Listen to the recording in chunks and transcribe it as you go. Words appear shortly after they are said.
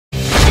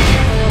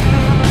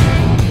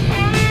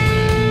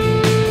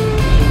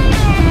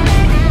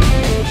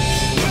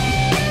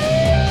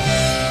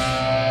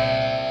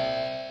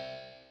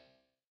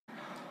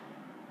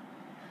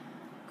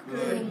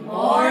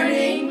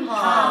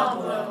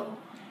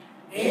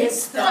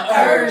It's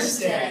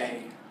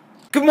Thursday.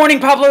 Good morning,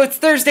 Pablo. It's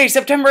Thursday,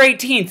 September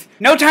 18th.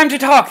 No time to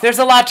talk. There's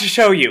a lot to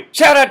show you.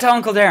 Shout out to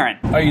Uncle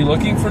Darren. Are you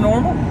looking for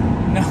normal?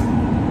 No.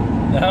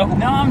 No?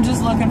 No, I'm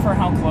just looking for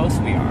how close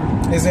we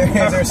are. Is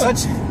there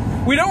such...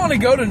 We don't want to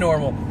go to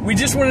normal. We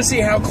just want to see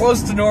how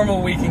close to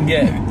normal we can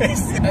get.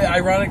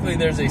 Ironically,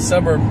 there's a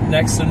suburb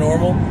next to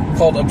normal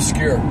called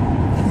Obscure.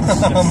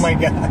 Oh my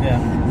god.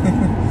 Yeah.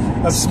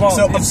 Small.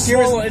 So it's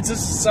Obscure... small, it's a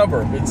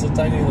suburb. It's a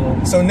tiny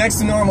little... So next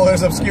to normal,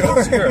 there's Obscure.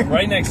 Obscure,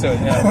 right next to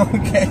it, yeah.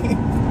 Okay.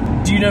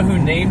 Do you know who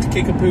named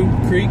Kickapoo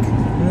Creek?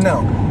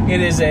 No.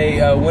 It is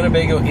a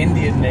Winnebago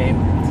Indian name,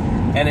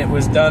 and it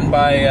was done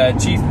by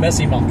Chief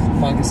Messy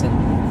Moccasin,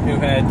 who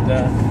had,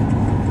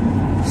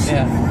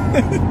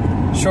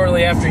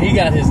 shortly after he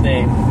got his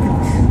name.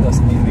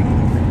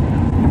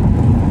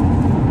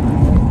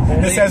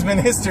 This has been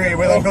history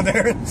with Uncle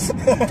Darren.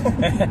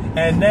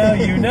 And now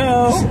you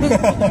know.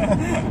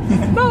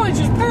 Knowledge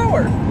is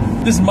power.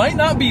 This might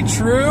not be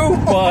true,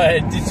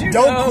 but did you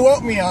know? Don't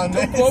quote me on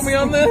this. Don't quote me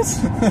on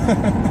this.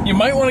 You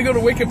might want to go to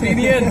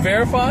Wikipedia and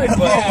verify, but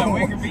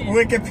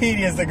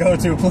Wikipedia is the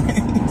go-to place.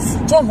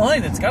 It's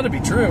online. It's got to be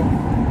true.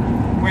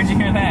 Where'd you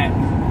hear that?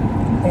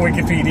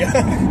 Wikipedia.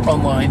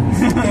 Online.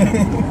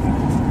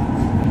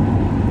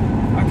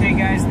 Okay,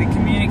 guys, the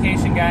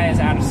communication guy is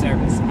out of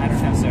service. I don't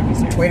have service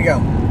here. Way to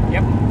go.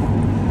 Yep.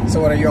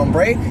 So what, are you on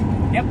break?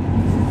 Yep.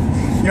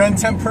 You're on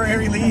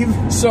temporary leave?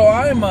 So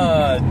I'm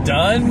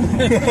done.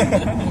 I'm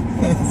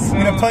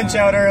gonna punch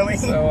out early.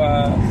 So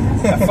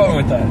have fun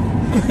with that.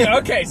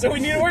 Okay, so we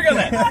need to work on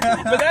that.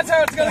 But that's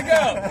how it's gonna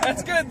go.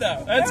 That's good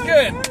though. That's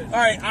good. All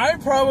right, I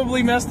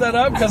probably messed that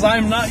up because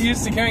I'm not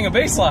used to carrying a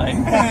bass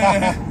line.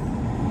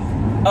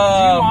 Do you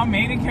want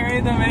me to carry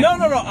them in? No.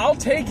 I'll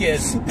take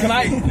it. Can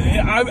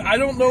I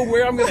don't know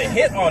where I'm gonna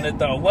hit on it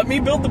though. Let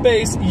me build the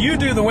bass. You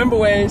do the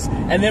wimboways,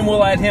 and then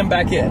we'll add him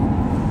back in.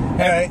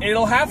 Right.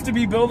 It'll have to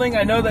be building.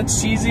 I know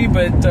that's cheesy,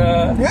 but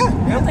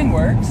Building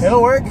works.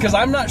 It'll work. because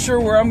I'm not sure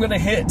where I'm gonna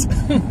hit. So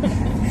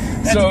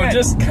good.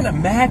 just kind of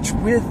match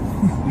with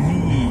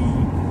me.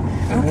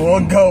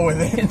 We'll go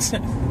with it.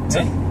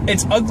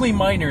 It's ugly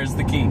minor is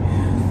the key.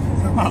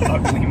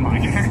 Ugly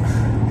minor.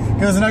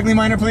 Give us an ugly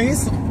minor,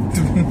 please.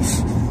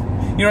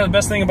 You know the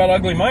best thing about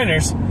ugly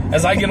minors?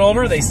 As I get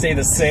older, they stay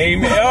the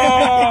same.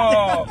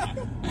 Oh,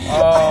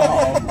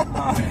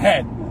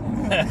 bad.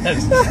 That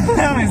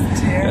was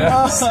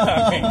terrible.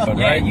 Sorry, but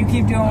Yeah, right? you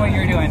keep doing what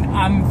you're doing.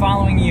 I'm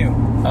following you.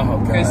 Oh,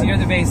 Because God. you're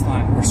the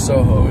baseline. We're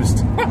so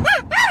hosed.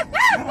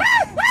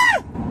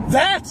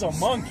 That's a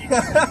monkey.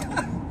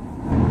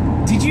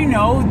 Did you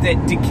know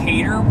that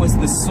Decatur was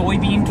the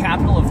soybean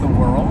capital of the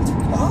world?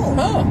 Oh,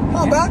 Huh.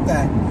 how about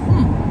that?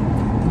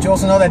 Did you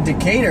also know that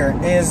Decatur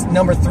is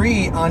number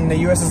 3 on the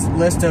U.S.'s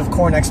list of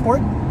corn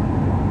export?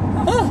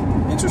 Huh.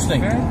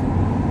 Interesting.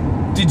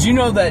 Did you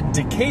know that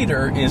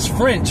Decatur is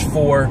French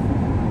for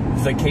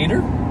the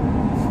cater?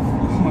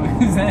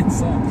 What is that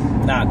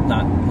song? Not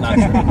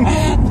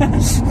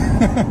sure.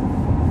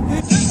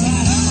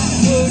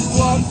 Would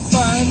walk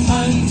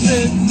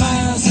 500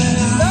 miles and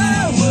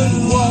I would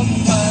walk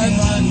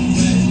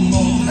 500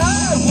 more. I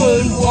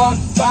would walk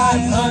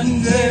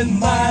 500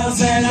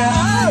 miles and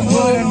I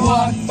would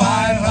walk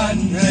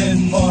 500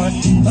 more.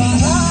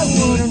 But I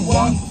wouldn't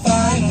walk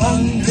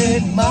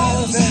 500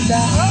 miles and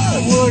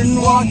I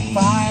wouldn't walk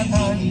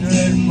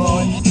 500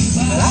 more.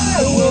 But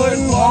I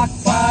wouldn't walk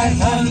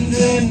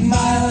 500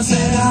 miles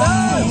and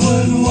I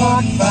wouldn't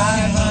walk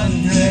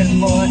 500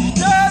 more.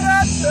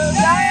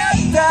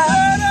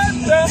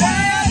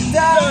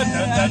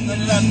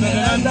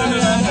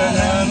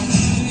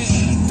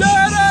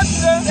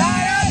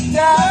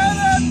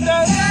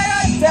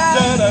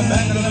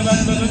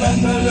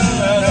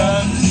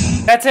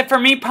 That's it for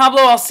me,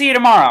 Pablo. I'll see you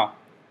tomorrow.